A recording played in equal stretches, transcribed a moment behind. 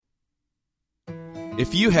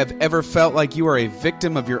If you have ever felt like you are a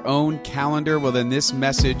victim of your own calendar, well, then this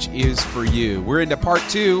message is for you. We're into part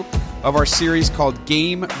 2 of our series called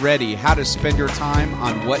Game Ready, How to Spend Your Time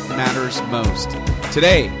on What Matters Most.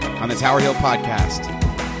 Today on the Tower Hill Podcast.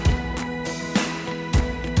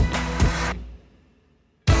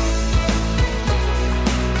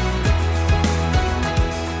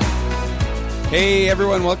 Hey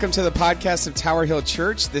everyone, welcome to the podcast of Tower Hill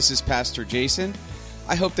Church. This is Pastor Jason.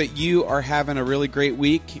 I hope that you are having a really great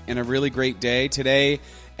week and a really great day. Today,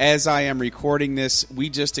 as I am recording this, we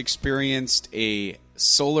just experienced a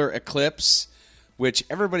solar eclipse, which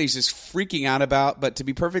everybody's just freaking out about. But to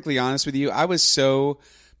be perfectly honest with you, I was so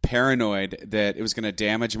paranoid that it was going to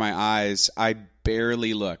damage my eyes. I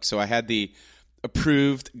barely looked. So I had the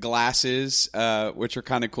approved glasses, which are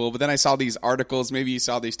kind of cool. But then I saw these articles. Maybe you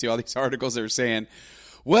saw these too. All these articles that were saying,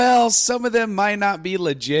 well, some of them might not be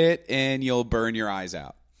legit and you'll burn your eyes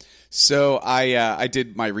out. So I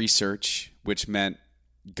did my research, which meant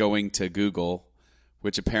going to Google,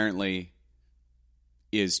 which apparently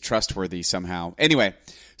is trustworthy somehow. Anyway,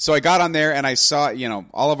 so I got on there and I saw,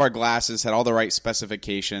 all of our glasses had all the right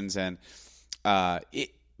specifications. And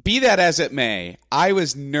be that as it may, I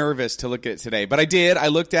was nervous to look at it today. But I did. I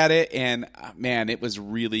looked at it and, man, it was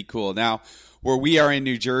really cool. Now, where we are in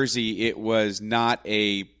New Jersey, it was not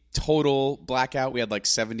a total blackout. We had like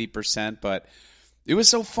 70%, but it was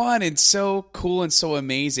so fun and so cool and so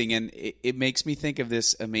amazing. And it makes me think of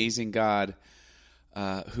this amazing God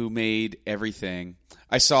who made everything.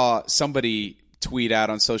 I saw somebody tweet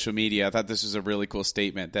out on social media, I thought this was a really cool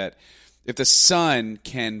statement, that if the sun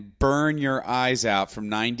can burn your eyes out from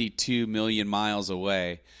 92 million miles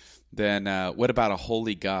away, then what about a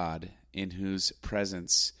holy God in whose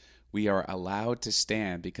presence we are allowed to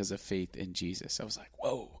stand because of faith in Jesus? I was like,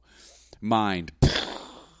 whoa, mind.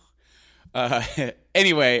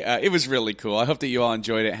 Anyway, it was really cool. I hope that you all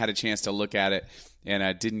enjoyed it, had a chance to look at it,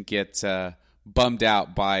 and didn't get bummed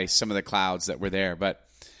out by some of the clouds that were there. But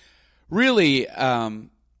really,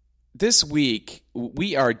 this week,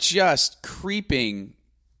 we are just creeping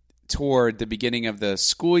toward the beginning of the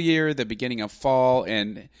school year, the beginning of fall,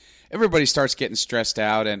 and everybody starts getting stressed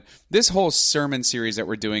out. And this whole sermon series that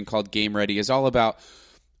we're doing called Game Ready is all about,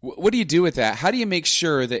 what do you do with that? How do you make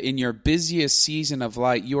sure that in your busiest season of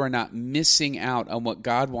life, you are not missing out on what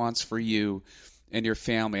God wants for you and your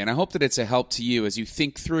family? And I hope that it's a help to you as you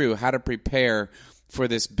think through how to prepare for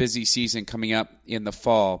this busy season coming up in the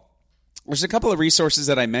fall. There's a couple of resources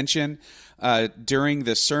that I mentioned during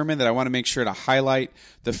the sermon that I want to make sure to highlight.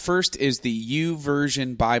 The first is the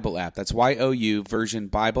YouVersion Bible app. That's YOU Version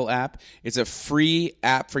Bible app. It's a free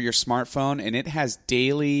app for your smartphone, and it has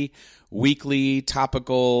daily, weekly,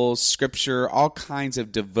 topical, scripture, all kinds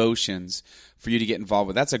of devotions for you to get involved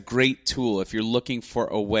with. That's a great tool if you're looking for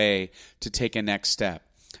a way to take a next step.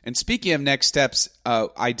 And speaking of next steps,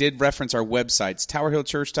 I did reference our websites,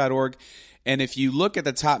 towerhillchurch.org. And if you look at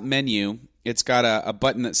the top menu, it's got a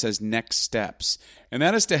button that says Next Steps. And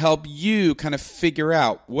that is to help you kind of figure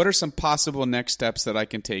out what are some possible next steps that I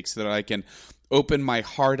can take so that I can open my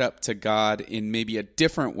heart up to God in maybe a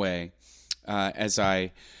different way as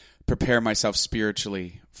I prepare myself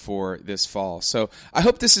spiritually for this fall. So I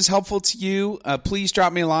hope this is helpful to you. Please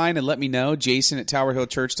drop me a line and let me know,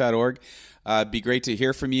 jason@towerhillchurch.org. It'd be great to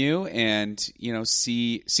hear from you and,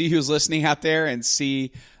 see who's listening out there and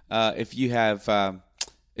see if you have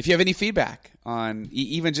any feedback on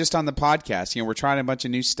even just on the podcast. We're trying a bunch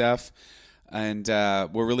of new stuff, and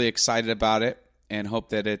we're really excited about it and hope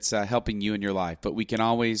that it's helping you in your life. But we can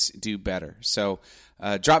always do better. So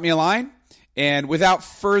drop me a line. And without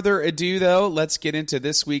further ado, though, let's get into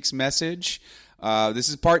this week's message. This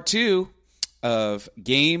is part 2 of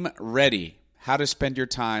Game Ready, How to Spend Your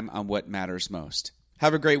Time on What Matters Most.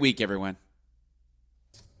 Have a great week, everyone.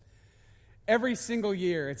 Every single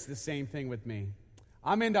year, it's the same thing with me.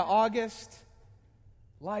 I'm into August.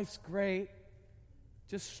 Life's great.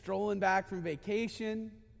 Just strolling back from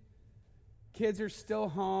vacation. Kids are still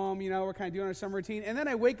home. We're kind of doing our summer routine. And then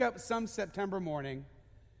I wake up some September morning,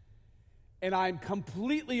 and I'm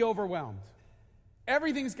completely overwhelmed.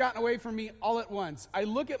 Everything's gotten away from me all at once. I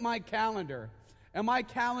look at my calendar, and my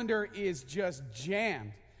calendar is just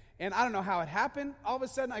jammed. And I don't know how it happened. All of a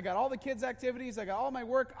sudden, I got all the kids' activities. I got all my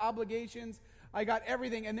work obligations. I got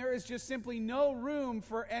everything. And there is just simply no room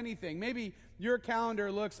for anything. Maybe your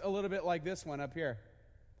calendar looks a little bit like this one up here.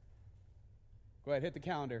 Go ahead, hit the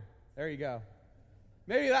calendar. There you go.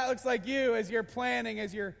 Maybe that looks like you as you're planning,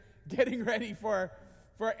 as you're getting ready for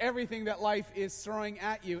everything that life is throwing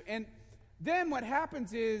at you. And then what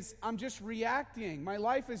happens is I'm just reacting. My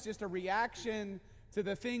life is just a reaction to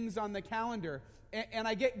the things on the calendar. And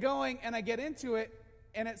I get going and I get into it,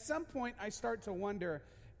 and at some point I start to wonder,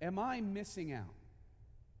 am I missing out?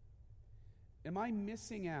 Am I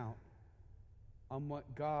missing out on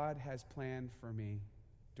what God has planned for me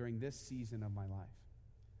during this season of my life?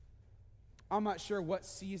 I'm not sure what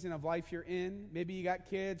season of life you're in. Maybe you got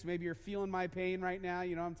kids. Maybe you're feeling my pain right now.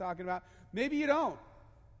 You know what I'm talking about. Maybe you don't.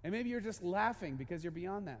 And maybe you're just laughing because you're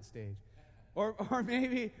beyond that stage. Or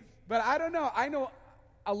maybe, but I don't know. I know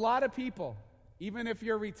a lot of people, even if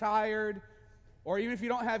you're retired or even if you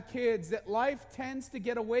don't have kids, that life tends to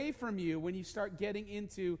get away from you when you start getting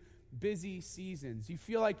into busy seasons. You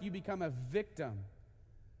feel like you become a victim,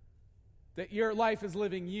 that your life is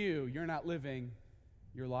living you. You're not living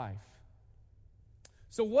your life.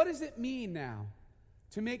 So what does it mean now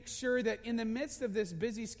to make sure that in the midst of this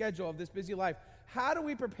busy schedule, of this busy life, how do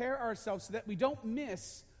we prepare ourselves so that we don't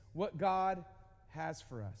miss what God has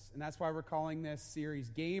for us? And that's why we're calling this series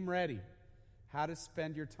Game Ready, how to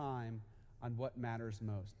spend your time on what matters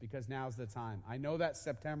most, because now's the time. I know that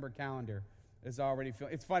September calendar is already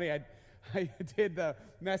feeling. It's funny, I did the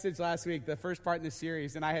message last week, the first part in the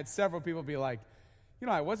series, and I had several people be like,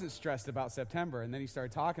 I wasn't stressed about September. And then he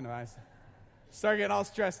started talking about it. I started getting all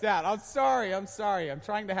stressed out. I'm sorry. I'm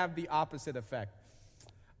trying to have the opposite effect.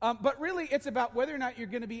 But really, it's about whether or not you're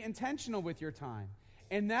going to be intentional with your time.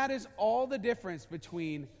 And that is all the difference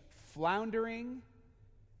between floundering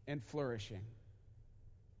and flourishing.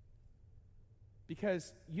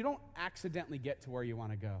 Because you don't accidentally get to where you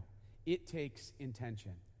want to go. It takes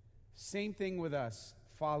intention. Same thing with us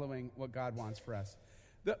following what God wants for us.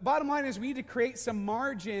 The bottom line is we need to create some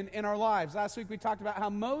margin in our lives. Last week we talked about how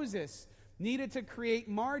Moses needed to create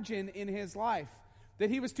margin in his life, that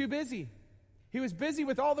he was too busy. He was busy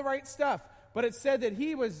with all the right stuff, but it said that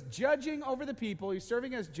he was judging over the people, he's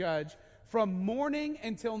serving as judge, from morning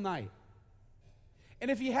until night. And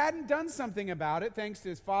if he hadn't done something about it, thanks to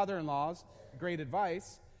his father-in-law's great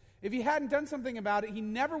advice, if he hadn't done something about it, he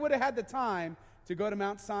never would have had the time to go to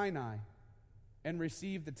Mount Sinai and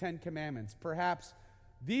receive the Ten Commandments, perhaps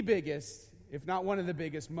the biggest, if not one of the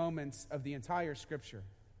biggest moments of the entire Scripture.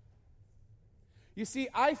 You see,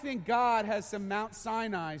 I think God has some Mount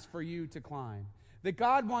Sinai's for you to climb. That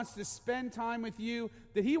God wants to spend time with you,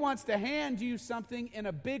 that he wants to hand you something in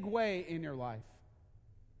a big way in your life.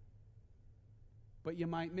 But you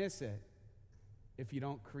might miss it if you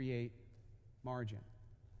don't create margin.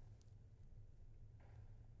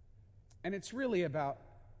 And it's really about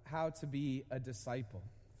how to be a disciple.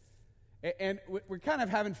 And we're kind of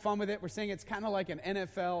having fun with it. We're saying it's kind of like an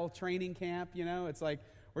NFL training camp, It's like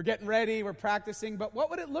we're getting ready, we're practicing. But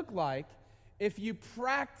what would it look like if you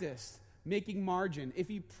practiced making margin,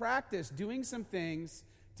 if you practiced doing some things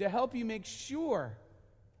to help you make sure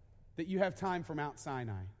that you have time for Mount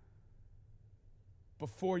Sinai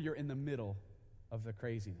before you're in the middle of the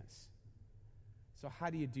craziness? So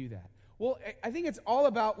how do you do that? Well, I think it's all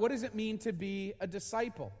about what does it mean to be a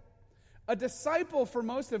disciple. A disciple, for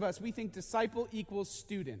most of us, we think disciple equals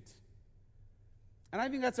student. And I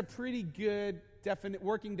think that's a pretty good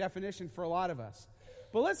working definition for a lot of us.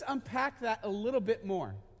 But let's unpack that a little bit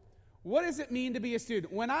more. What does it mean to be a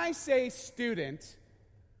student? When I say student,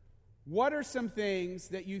 what are some things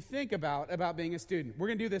that you think about being a student? We're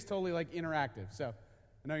going to do this totally like interactive. So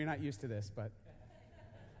I know you're not used to this, but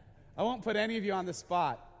I won't put any of you on the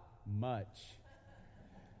spot much.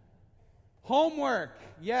 Homework,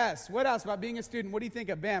 yes. What else about being a student? What do you think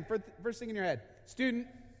of? Bam, first thing in your head. Student.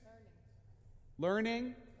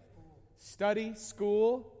 Learning. Study.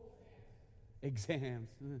 School. Exams.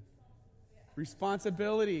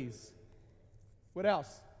 Responsibilities. What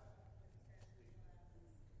else?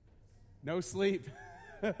 No sleep.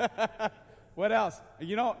 What else?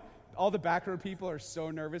 All the back row people are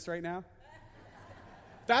so nervous right now.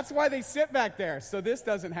 That's why they sit back there, so this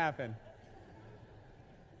doesn't happen.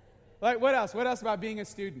 Like, what else? What else about being a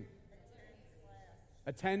student?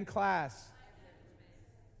 Attend class.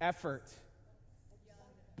 Effort.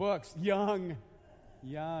 Books. Young.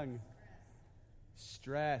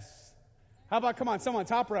 Stress. How about, come on, someone,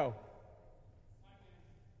 top row.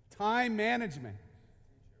 Time management.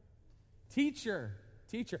 Teacher.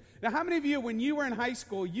 Now, how many of you, when you were in high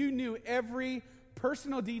school, you knew every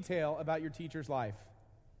personal detail about your teacher's life?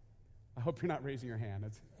 I hope you're not raising your hand.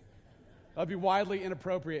 That'd be wildly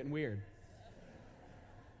inappropriate and weird.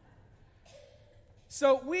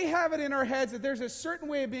 So we have it in our heads that there's a certain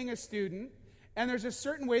way of being a student, and there's a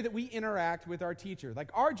certain way that we interact with our teacher.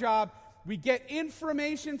 Like our job, we get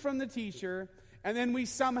information from the teacher, and then we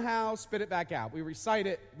somehow spit it back out. We recite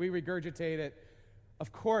it, we regurgitate it.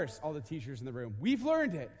 Of course, all the teachers in the room, we've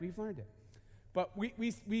learned it. But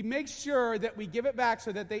we make sure that we give it back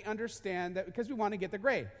so that they understand that, because we want to get the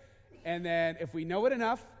grade. And then if we know it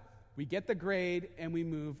enough, we get the grade and we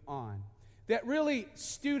move on. That really,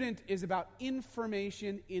 student is about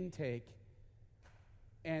information intake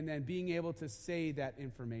and then being able to say that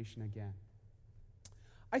information again.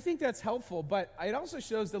 I think that's helpful, but it also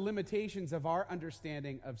shows the limitations of our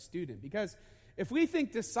understanding of student. Because if we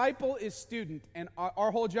think disciple is student and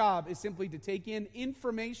our whole job is simply to take in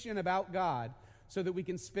information about God so that we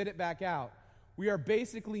can spit it back out, we are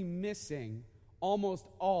basically missing almost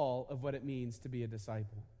all of what it means to be a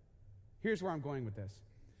disciple. Here's where I'm going with this.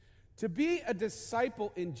 To be a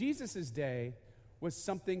disciple in Jesus' day was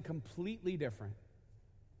something completely different.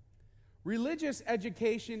 Religious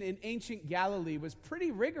education in ancient Galilee was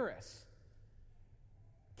pretty rigorous.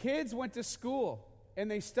 Kids went to school and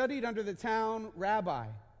they studied under the town rabbi.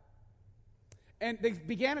 And they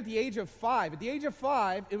began at the age of 5. At the age of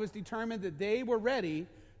 5, it was determined that they were ready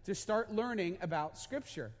to start learning about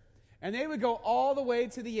Scripture. And they would go all the way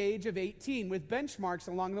to the age of 18 with benchmarks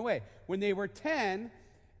along the way. When they were 10,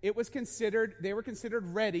 they were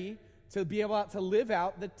considered ready to be able to live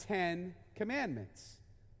out the 10 commandments.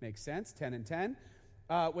 Makes sense, 10 and 10.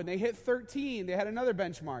 When they hit 13, they had another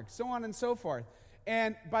benchmark, so on and so forth.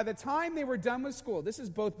 And by the time they were done with school, this is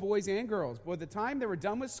both boys and girls, by the time they were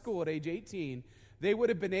done with school at age 18, they would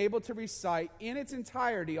have been able to recite in its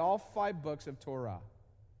entirety all 5 books of Torah.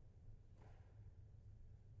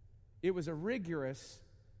 It was a rigorous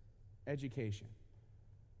education.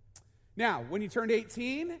 Now, when you turned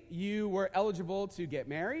 18, you were eligible to get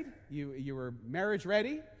married. You were marriage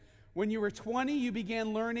ready. When you were 20, you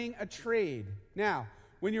began learning a trade. Now,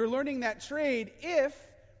 when you were learning that trade, if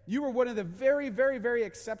you were one of the very, very, very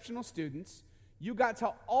exceptional students, you got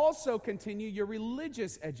to also continue your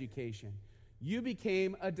religious education. You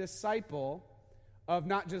became a disciple of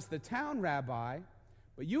not just the town rabbi,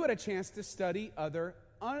 but you had a chance to study under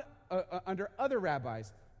other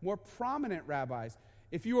rabbis, more prominent rabbis.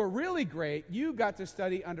 If you were really great, you got to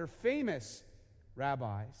study under famous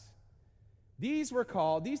rabbis. These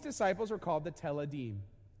disciples were called the Teledim,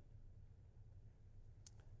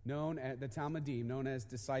 known as the Talmudim, known as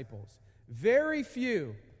disciples. Very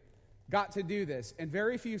few got to do this, and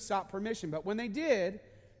very few sought permission. But when they did,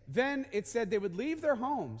 then it said they would leave their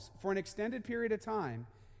homes for an extended period of time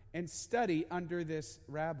and study under this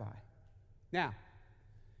rabbi. Now,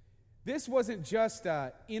 this wasn't just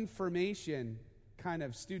an information kind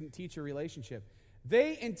of student-teacher relationship.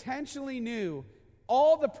 They intentionally knew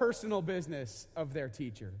all the personal business of their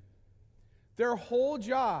teacher. Their whole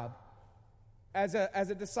job as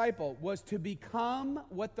a disciple was to become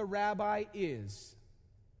what the rabbi is.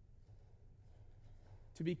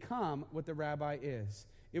 To become what the rabbi is.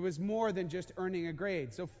 It was more than just earning a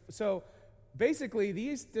grade. So basically,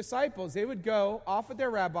 these disciples, they would go off with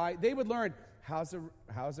their rabbi. They would learn, how's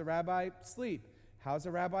a rabbi sleep? How's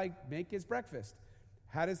a rabbi make his breakfast?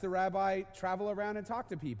 How does the rabbi travel around and talk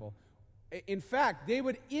to people? In fact, they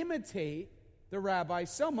would imitate the rabbi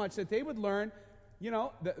so much that they would learn,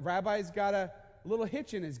 the rabbi's got a little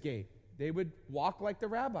hitch in his gait. They would walk like the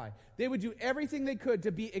rabbi. They would do everything they could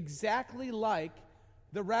to be exactly like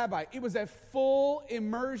the rabbi. It was a full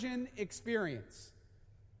immersion experience.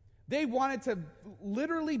 They wanted to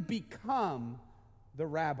literally become the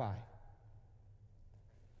rabbi.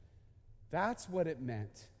 That's what it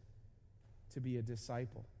meant to be a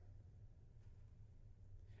disciple.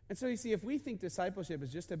 And so you see, if we think discipleship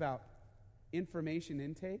is just about information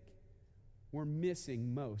intake, we're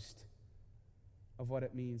missing most of what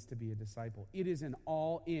it means to be a disciple. It is an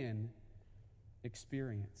all-in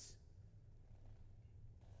experience.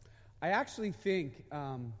 I actually think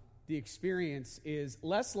the experience is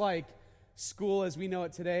less like school as we know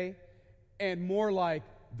it today and more like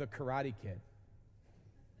the Karate Kid.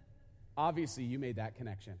 Obviously, you made that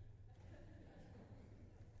connection.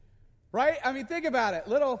 Right? I mean, think about it.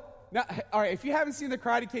 All right, if you haven't seen The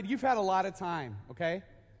Karate Kid, you've had a lot of time, okay?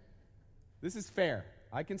 This is fair.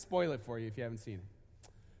 I can spoil it for you if you haven't seen it.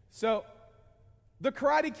 So, The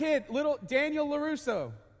Karate Kid, little Daniel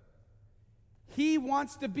LaRusso, he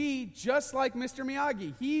wants to be just like Mr.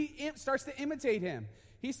 Miyagi. He starts to imitate him.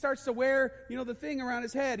 He starts to wear, the thing around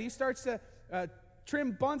his head. He starts to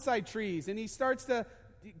trim bonsai trees, and he starts to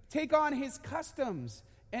take on his customs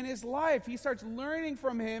and his life. He starts learning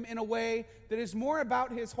from him in a way that is more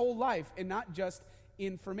about his whole life and not just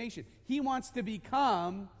information. He wants to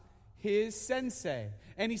become his sensei.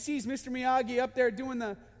 And he sees Mr. Miyagi up there doing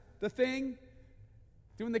the thing,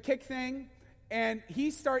 doing the kick thing, and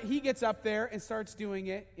he gets up there and starts doing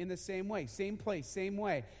it in the same way, same place, same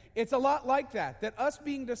way. It's a lot like that us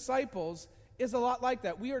being disciples is a lot like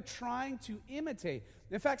that. We are trying to imitate.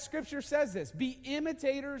 In fact, Scripture says this, be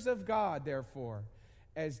imitators of God, therefore,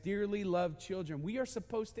 as dearly loved children. We are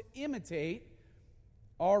supposed to imitate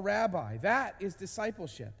our rabbi. That is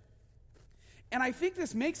discipleship. And I think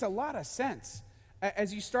this makes a lot of sense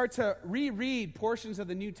as you start to reread portions of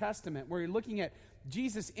the New Testament where you're looking at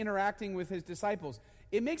Jesus interacting with his disciples.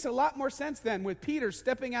 It makes a lot more sense then with Peter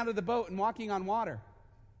stepping out of the boat and walking on water.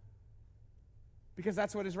 Because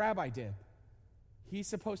that's what his rabbi did. He's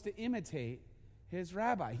supposed to imitate his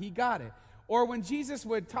rabbi. He got it. Or when Jesus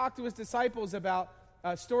would talk to his disciples about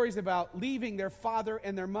stories about leaving their father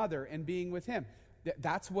and their mother and being with him.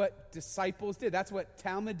 That's what disciples did. That's what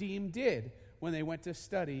Talmudim did when they went to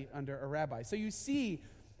study under a rabbi. So you see,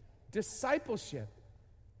 discipleship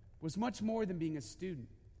was much more than being a student.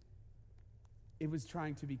 It was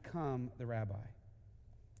trying to become the rabbi.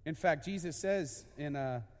 In fact, Jesus says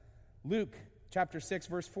in Luke chapter 6,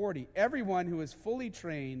 verse 40, everyone who is fully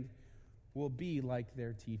trained will be like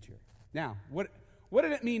their teacher. Now, what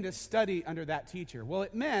did it mean to study under that teacher? Well,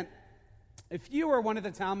 it meant if you were one of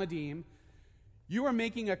the Talmudim, you were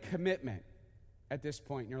making a commitment at this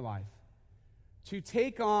point in your life to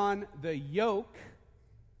take on the yoke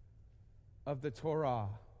of the Torah.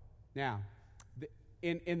 Now,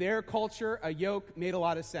 in their culture, a yoke made a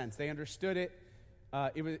lot of sense. They understood it.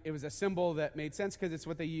 It was a symbol that made sense because it's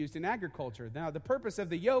what they used in agriculture. Now, the purpose of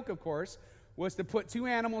the yoke, of course, was to put two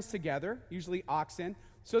animals together, usually oxen,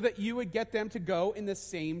 so that you would get them to go in the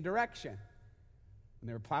same direction when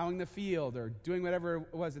they were plowing the field or doing whatever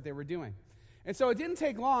it was that they were doing. And so it didn't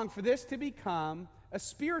take long for this to become a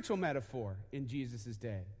spiritual metaphor in Jesus'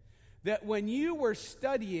 day. That when you were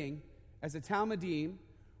studying as a Talmudim,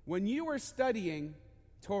 when you were studying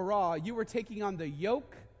Torah, you were taking on the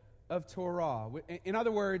yoke of Torah. In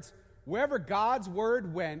other words, wherever God's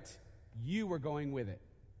word went, you were going with it.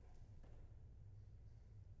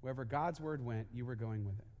 Wherever God's word went, you were going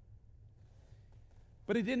with it.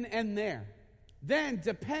 But it didn't end there. Then,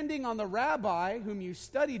 depending on the rabbi whom you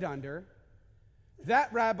studied under,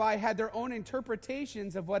 that rabbi had their own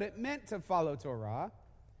interpretations of what it meant to follow Torah.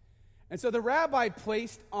 And so the rabbi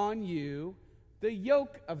placed on you the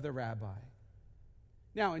yoke of the rabbi.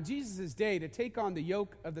 Now, in Jesus' day, to take on the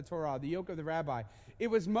yoke of the Torah, the yoke of the rabbi, it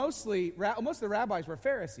was most of the rabbis were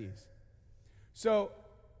Pharisees. So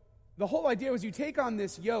the whole idea was you take on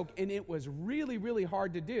this yoke, and it was really, really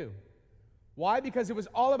hard to do. Why? Because it was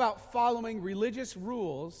all about following religious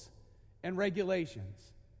rules and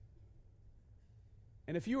regulations.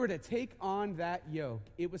 And if you were to take on that yoke,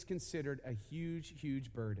 it was considered a huge,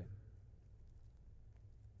 huge burden.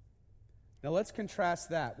 Now let's contrast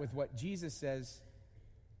that with what Jesus says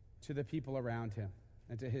to the people around him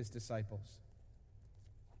and to his disciples.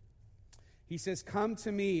 He says, "Come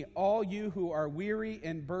to me, all you who are weary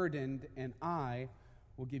and burdened, and I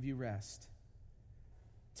will give you rest.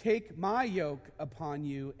 Take my yoke upon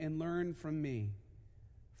you and learn from me,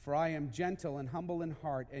 for I am gentle and humble in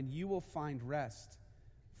heart, and you will find rest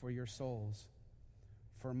for your souls.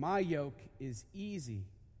 For my yoke is easy,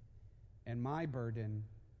 and my burden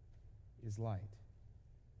is light."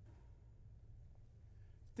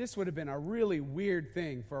 This would have been a really weird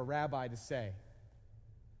thing for a rabbi to say.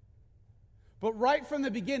 But right from the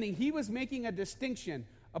beginning, he was making a distinction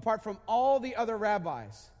apart from all the other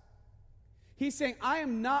rabbis. He's saying, I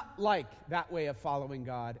am not like that way of following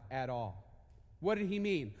God at all. What did he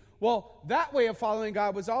mean? Well, that way of following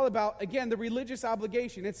God was all about, again, the religious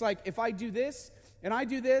obligation. It's like, if I do this, and I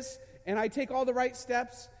do this, and I take all the right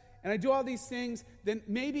steps, and I do all these things, then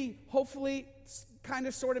maybe, hopefully, kind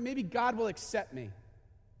of, sort of, maybe God will accept me.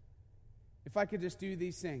 If I could just do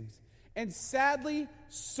these things. And sadly,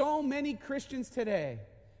 so many Christians today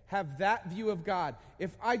have that view of God.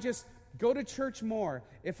 If I just go to church more,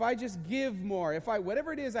 if I just give more,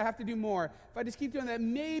 whatever it is I have to do more, if I just keep doing that,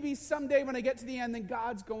 maybe someday when I get to the end, then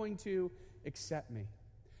God's going to accept me.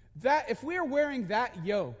 That, if we are wearing that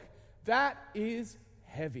yoke, that is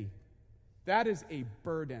heavy. That is a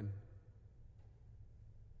burden.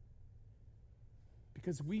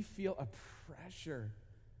 Because we feel a pressure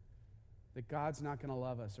that God's not going to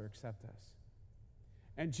love us or accept us.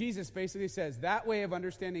 And Jesus basically says that way of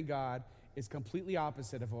understanding God is completely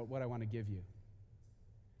opposite of what I want to give you.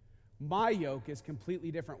 My yoke is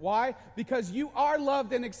completely different. Why? Because you are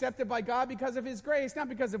loved and accepted by God because of his grace, not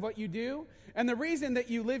because of what you do. And the reason that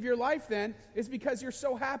you live your life then is because you're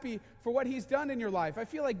so happy for what he's done in your life. I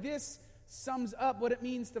feel like this sums up what it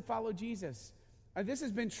means to follow Jesus. This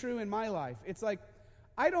has been true in my life. It's like,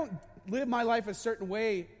 I don't live my life a certain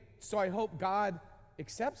way so I hope God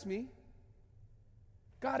accepts me.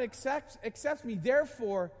 God accepts me.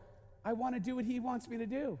 Therefore, I want to do what he wants me to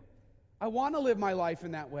do. I want to live my life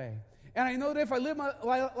in that way. And I know that if I live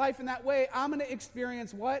my life in that way, I'm going to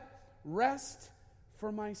experience what? Rest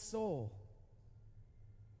for my soul.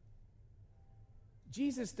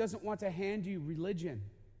 Jesus doesn't want to hand you religion.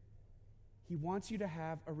 He wants you to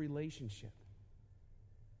have a relationship.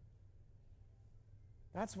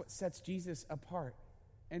 That's what sets Jesus apart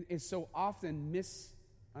and is so often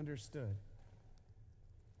misunderstood.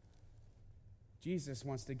 Jesus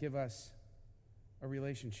wants to give us a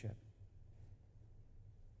relationship.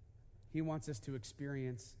 He wants us to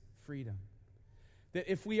experience freedom.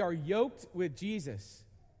 That if we are yoked with Jesus,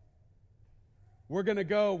 we're going to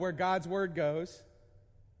go where God's word goes.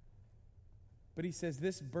 But he says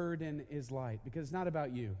this burden is light because it's not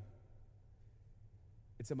about you.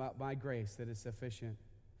 It's about my grace that is sufficient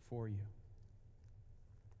for you.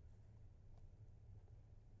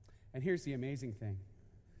 And here's the amazing thing.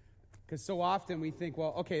 Because so often we think,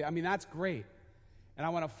 well, okay, that's great. And I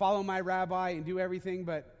want to follow my rabbi and do everything,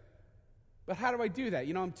 but how do I do that?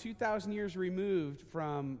 I'm 2,000 years removed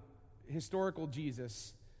from historical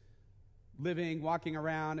Jesus, living, walking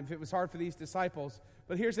around, if it was hard for these disciples.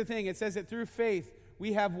 But here's the thing. It says that through faith,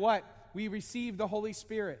 we have what? We receive the Holy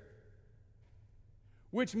Spirit.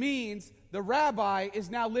 Which means the rabbi is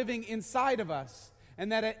now living inside of us.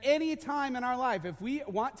 And that at any time in our life, if we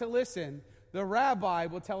want to listen, the rabbi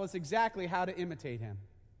will tell us exactly how to imitate him.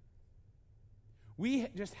 We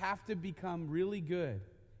just have to become really good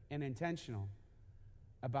and intentional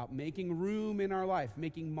about making room in our life,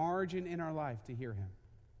 making margin in our life to hear him.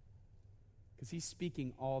 Because he's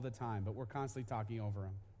speaking all the time, but we're constantly talking over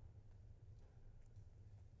him.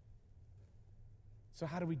 So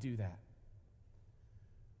how do we do that?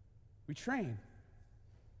 We train.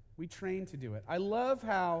 We train to do it. I love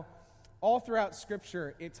how all throughout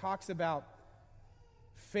Scripture it talks about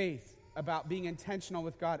faith, about being intentional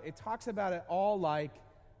with God. It talks about it all like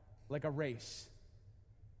a race.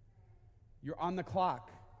 You're on the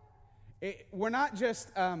clock. We're not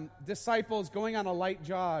just disciples going on a light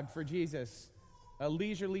jog for Jesus, a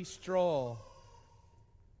leisurely stroll.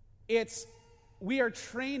 We are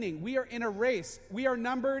training. We are in a race. We are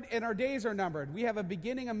numbered and our days are numbered. We have a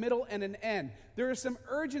beginning, a middle, and an end. There is some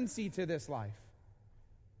urgency to this life.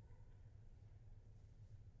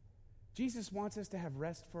 Jesus wants us to have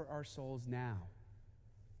rest for our souls now.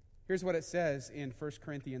 Here's what it says in 1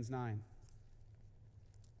 Corinthians 9.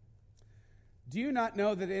 Do you not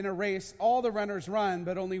know that in a race all the runners run,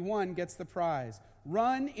 but only one gets the prize?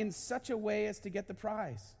 Run in such a way as to get the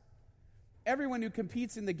prize. Everyone who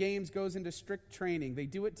competes in the games goes into strict training. They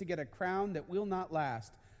do it to get a crown that will not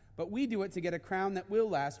last, but we do it to get a crown that will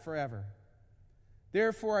last forever.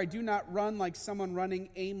 Therefore, I do not run like someone running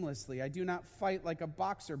aimlessly. I do not fight like a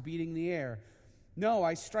boxer beating the air. No,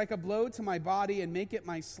 I strike a blow to my body and make it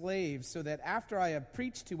my slave, so that after I have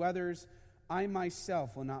preached to others, I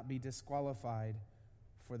myself will not be disqualified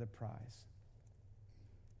for the prize.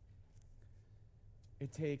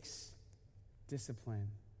 It takes discipline.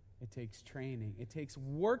 It takes training. It takes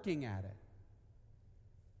working at it.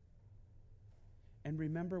 And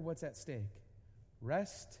remember what's at stake.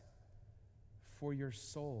 Rest for your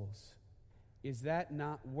souls. Is that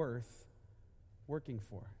not worth working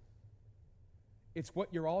for? It's what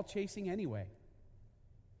you're all chasing anyway.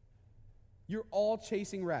 You're all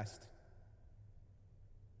chasing rest.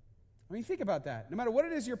 Think about that. No matter what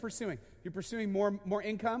it is you're pursuing more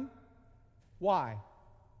income. Why?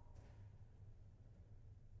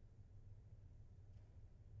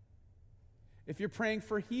 If you're praying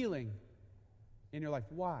for healing in your life,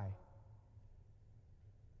 why?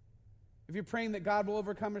 If you're praying that God will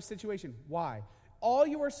overcome a situation, why? All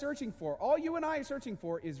you are searching for, all you and I are searching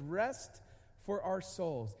for is rest for our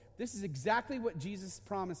souls. This is exactly what Jesus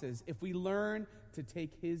promises if we learn to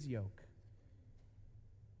take his yoke.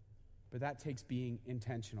 But that takes being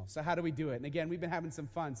intentional. So how do we do it? And again, we've been having some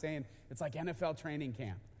fun saying it's like NFL training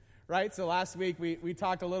camp, right? So last week we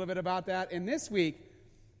talked a little bit about that. And this week,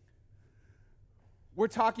 we're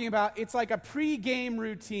talking about it's like a pre-game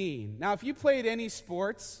routine. Now, if you played any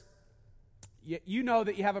sports, you know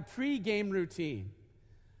that you have a pre-game routine.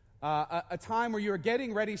 A time where you're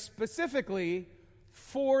getting ready specifically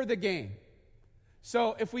for the game.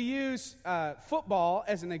 So if we use football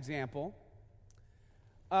as an example,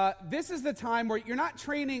 this is the time where you're not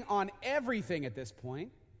training on everything at this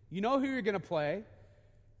point. You know who you're going to play.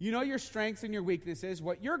 You know your strengths and your weaknesses.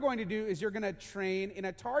 What you're going to do is you're going to train in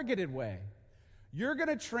a targeted way. You're going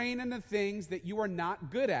to train in the things that you are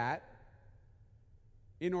not good at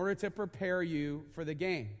in order to prepare you for the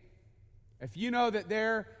game. If you know that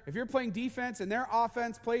if you're playing defense and their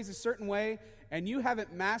offense plays a certain way and you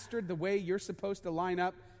haven't mastered the way you're supposed to line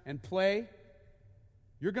up and play,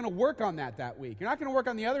 You're going to work on that week. You're not going to work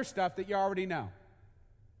on the other stuff that you already know.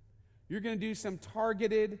 You're going to do some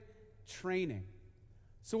targeted training.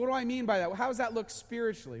 So what do I mean by that? How does that look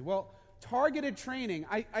spiritually? Well, targeted training,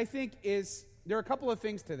 I think there are a couple of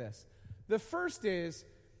things to this. The first is,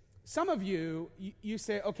 some of you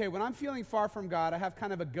say, okay, when I'm feeling far from God, I have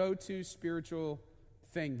kind of a go-to spiritual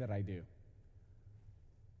thing that I do.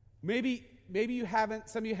 Maybe you haven't,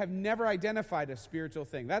 some of you have never identified a spiritual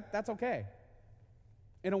thing. That's okay.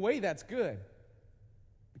 In a way, that's good,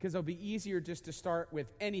 because it'll be easier just to start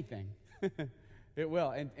with anything. It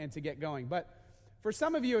will, and to get going. But for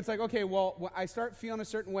some of you, it's like, okay, well, I start feeling a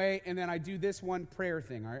certain way, and then I do this one prayer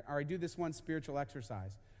thing, or I do this one spiritual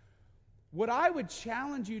exercise. What I would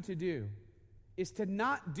challenge you to do is to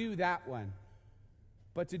not do that one,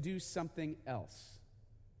 but to do something else.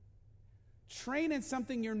 Train in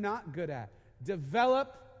something you're not good at.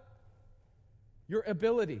 Develop your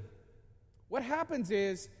ability. What happens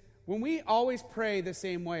is, when we always pray the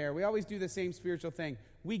same way, or we always do the same spiritual thing,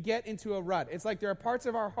 we get into a rut. It's like there are parts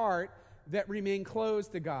of our heart that remain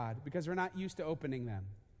closed to God because we're not used to opening them.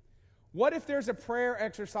 What if there's a prayer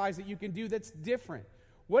exercise that you can do that's different?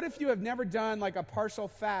 What if you have never done like a partial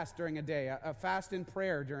fast during a day, a fast in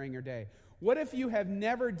prayer during your day? What if you have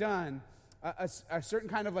never done a certain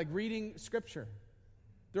kind of like reading scripture?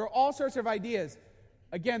 There are all sorts of ideas.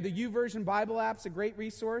 Again, the YouVersion Bible app's a great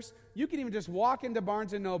resource. You can even just walk into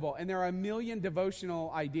Barnes & Noble, and there are a million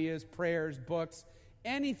devotional ideas, prayers, books,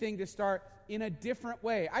 anything to start in a different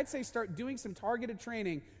way. I'd say start doing some targeted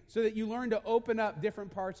training so that you learn to open up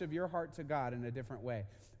different parts of your heart to God in a different way.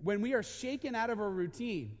 When we are shaken out of a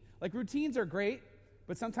routine, like routines are great,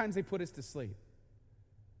 but sometimes they put us to sleep.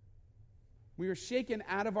 We are shaken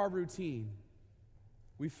out of our routine,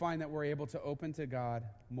 we find that we're able to open to God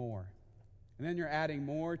more. And then you're adding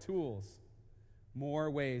more tools,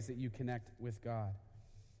 more ways that you connect with God.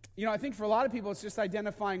 You know, I think for a lot of people, it's just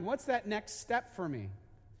identifying, what's that next step for me?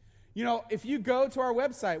 You know, if you go to our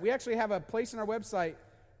website, we actually have a place on our website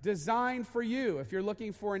designed for you if you're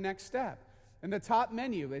looking for a next step. In the top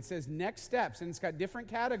menu, it says Next Steps, and it's got different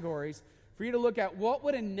categories for you to look at, what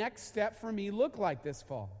would a next step for me look like this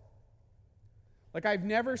fall? Like, I've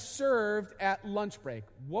never served at lunch break.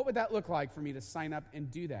 What would that look like for me to sign up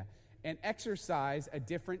and do that? And exercise a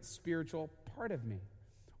different spiritual part of me.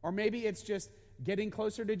 Or maybe it's just getting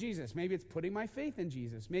closer to Jesus. Maybe it's putting my faith in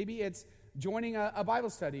Jesus. Maybe it's joining a Bible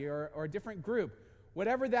study or a different group.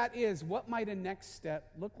 Whatever that is, what might a next step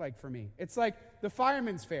look like for me? It's like the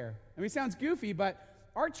Fireman's Fair. I mean, it sounds goofy, but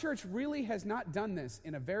our church really has not done this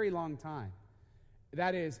in a very long time.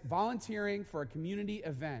 That is, volunteering for a community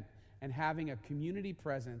event and having a community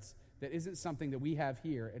presence that isn't something that we have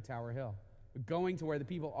here at Tower Hill. Going to where the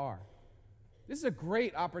people are. This is a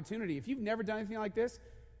great opportunity. If you've never done anything like this,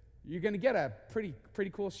 you're going to get a pretty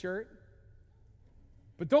cool shirt.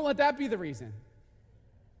 But don't let that be the reason.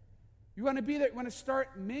 You want to be there, you want to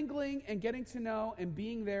start mingling and getting to know and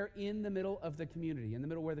being there in the middle of the community, in the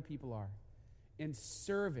middle where the people are, and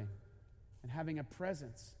serving and having a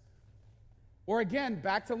presence. Or again,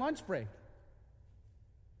 back to lunch break.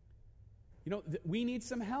 You know, we need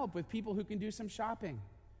some help with people who can do some shopping.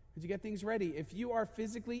 To get things ready. If you are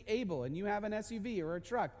physically able and you have an SUV or a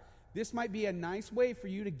truck, this might be a nice way for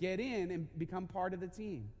you to get in and become part of the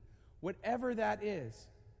team. Whatever that is,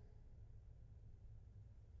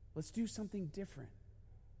 let's do something different.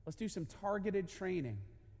 Let's do some targeted training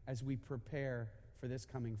as we prepare for this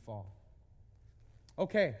coming fall.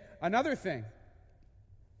 Okay, another thing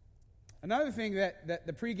that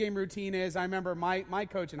the pregame routine is, I remember my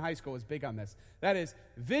coach in high school was big on this. That is,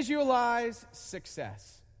 visualize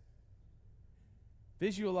success.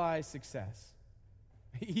 Visualize success.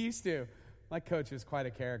 He used to. My coach was quite a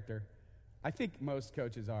character. I think most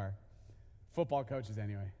coaches are. Football coaches,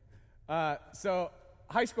 anyway. So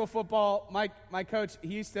high school football, my coach,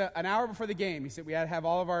 he used to, an hour before the game, he said we had to have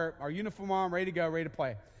all of our uniform on, ready to go, ready to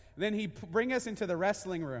play. And then he'd bring us into the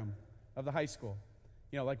wrestling room of the high school.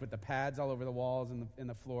 You know, like with the pads all over the walls and in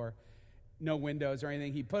the floor. No windows or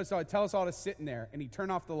anything. He'd tell us all to sit in there, and he'd turn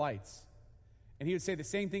off the lights. And he would say the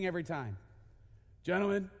same thing every time.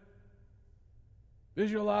 Gentlemen,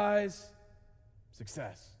 visualize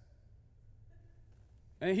success.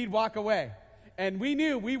 And he'd walk away. And we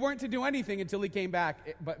knew we weren't to do anything until he came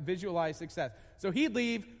back, but visualize success. So he'd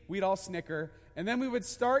leave, we'd all snicker, and then we would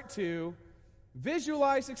start to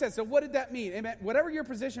visualize success. So what did that mean? It meant whatever your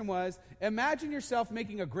position was, imagine yourself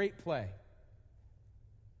making a great play.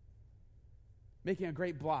 Making a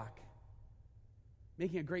great block.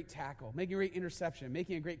 Making a great tackle. Making a great interception.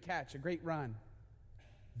 Making a great catch. A great run.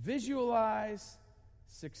 Visualize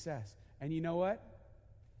success. And you know what?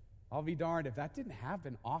 I'll be darned if that didn't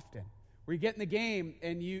happen often. Where you get in the game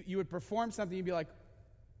and you would perform something, you'd be like,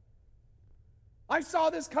 I saw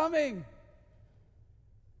this coming.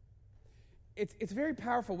 It's very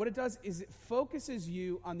powerful. What it does is it focuses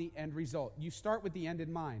you on the end result. You start with the end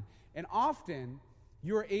in mind. And often,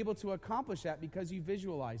 you're able to accomplish that because you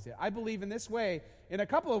visualized it. I believe in this way, in a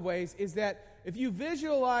couple of ways, is that if you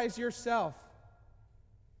visualize yourself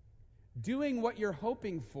doing what you're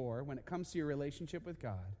hoping for when it comes to your relationship with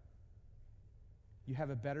God, you have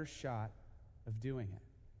a better shot of doing it.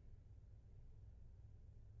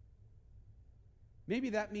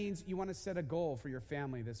 Maybe that means you want to set a goal for your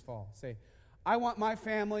family this fall. Say, I want my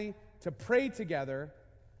family to pray together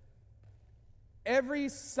every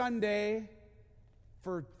Sunday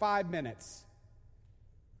for 5 minutes.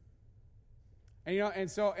 And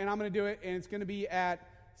and I'm going to do it, and it's going to be at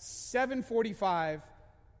 7:45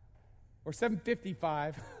 or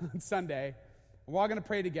 7:55 on Sunday. We're all going to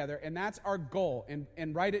pray together, and that's our goal.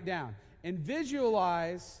 And write it down and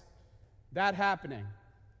visualize that happening.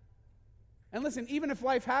 And listen, even if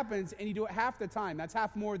life happens and you do it half the time, that's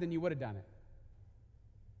half more than you would have done it.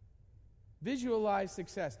 Visualize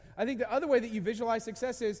success. I think the other way that you visualize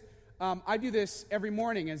success is, I do this every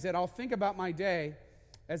morning, is that I'll think about my day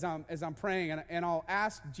as I'm praying, and I'll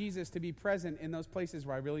ask Jesus to be present in those places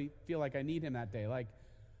where I really feel like I need him that day. Like,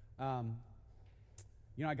 I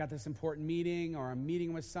got this important meeting, or I'm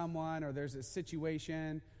meeting with someone, or there's a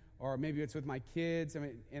situation, or maybe it's with my kids,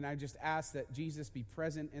 and I just ask that Jesus be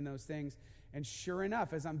present in those things. And sure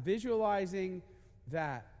enough, as I'm visualizing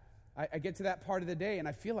that, I get to that part of the day, and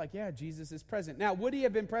I feel like, yeah, Jesus is present. Now, would he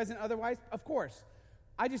have been present otherwise? Of course.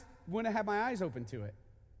 I just wouldn't have my eyes open to it.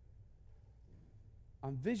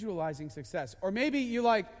 I'm visualizing success. Or maybe you're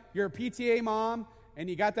a PTA mom, and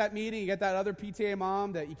you got that meeting, you got that other PTA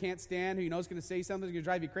mom that you can't stand, who you know is going to say something that's going to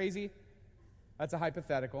drive you crazy. That's a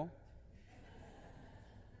hypothetical.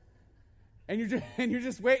 And you're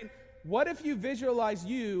just waiting. What if you visualize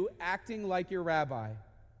you acting like your rabbi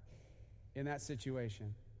in that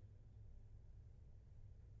situation?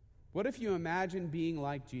 What if you imagine being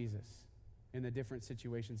like Jesus in the different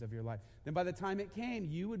situations of your life? Then by the time it came,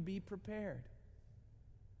 you would be prepared.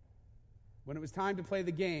 When it was time to play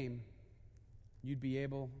the game, you'd be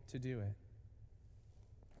able to do it.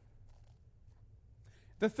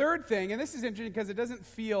 The third thing, and this is interesting because it doesn't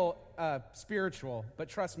feel spiritual, but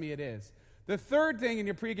trust me, it is. The third thing in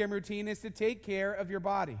your pregame routine is to take care of your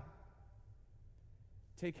body.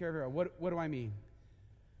 Take care of your body. What do I mean?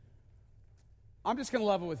 I'm just going to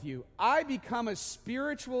level with you. I become a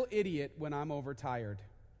spiritual idiot when I'm overtired.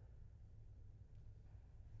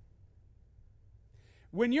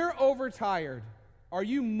 When you're overtired, are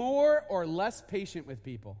you more or less patient with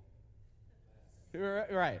people?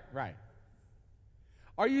 Right.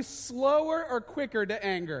 Are you slower or quicker to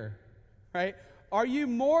anger? Right? Are you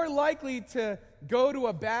more likely to go to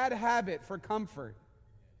a bad habit for comfort?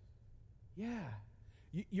 Yeah.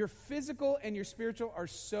 Your physical and your spiritual are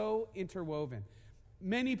so interwoven.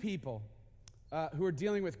 Many people who are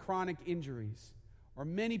dealing with chronic injuries, or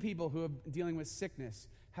many people who are dealing with sickness,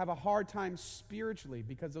 have a hard time spiritually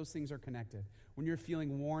because those things are connected. When you're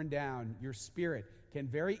feeling worn down, your spirit can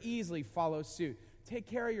very easily follow suit. Take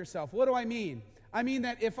care of yourself. What do I mean? I mean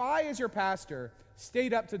that if I, as your pastor,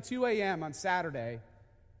 stayed up to 2 a.m. on Saturday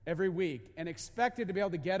every week and expected to be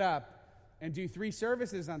able to get up and do 3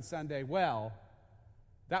 services on Sunday, well,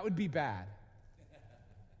 that would be bad.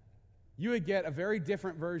 You would get a very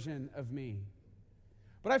different version of me.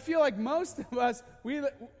 But I feel like most of us,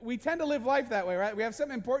 we tend to live life that way, right? We have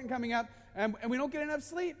something important coming up, and we don't get enough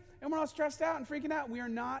sleep, and we're all stressed out and freaking out. We are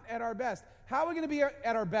not at our best. How are we going to be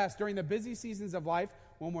at our best during the busy seasons of life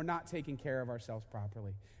when we're not taking care of ourselves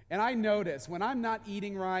properly? And I notice when I'm not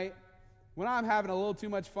eating right, when I'm having a little too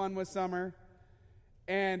much fun with summer,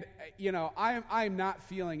 and, I'm not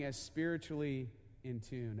feeling as spiritually in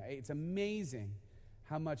tune. It's amazing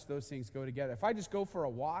how much those things go together. If I just go for a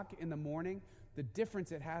walk in the morning, the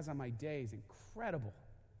difference it has on my day is incredible.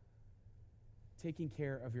 Taking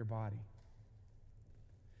care of your body.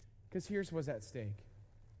 Because here's what's at stake.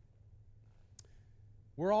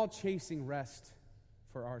 We're all chasing rest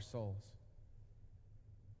for our souls.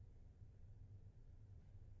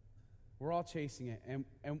 We're all chasing it.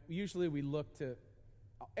 And usually we look to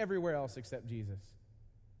everywhere else except Jesus.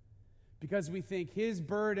 Because we think his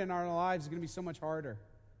burden in our lives is going to be so much harder.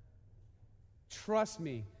 Trust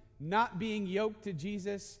me, not being yoked to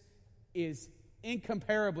Jesus is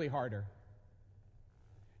incomparably harder.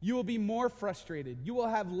 You will be more frustrated. You will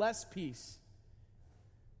have less peace.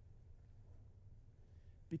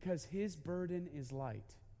 Because his burden is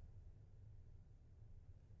light.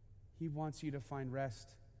 He wants you to find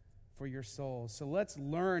rest for your souls. So let's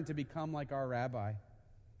learn to become like our rabbi.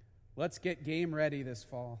 Let's get game ready this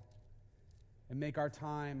fall and make our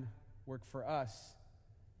time work for us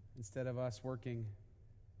instead of us working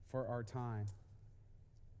for our time.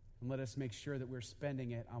 And let us make sure that we're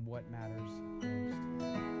spending it on what matters most.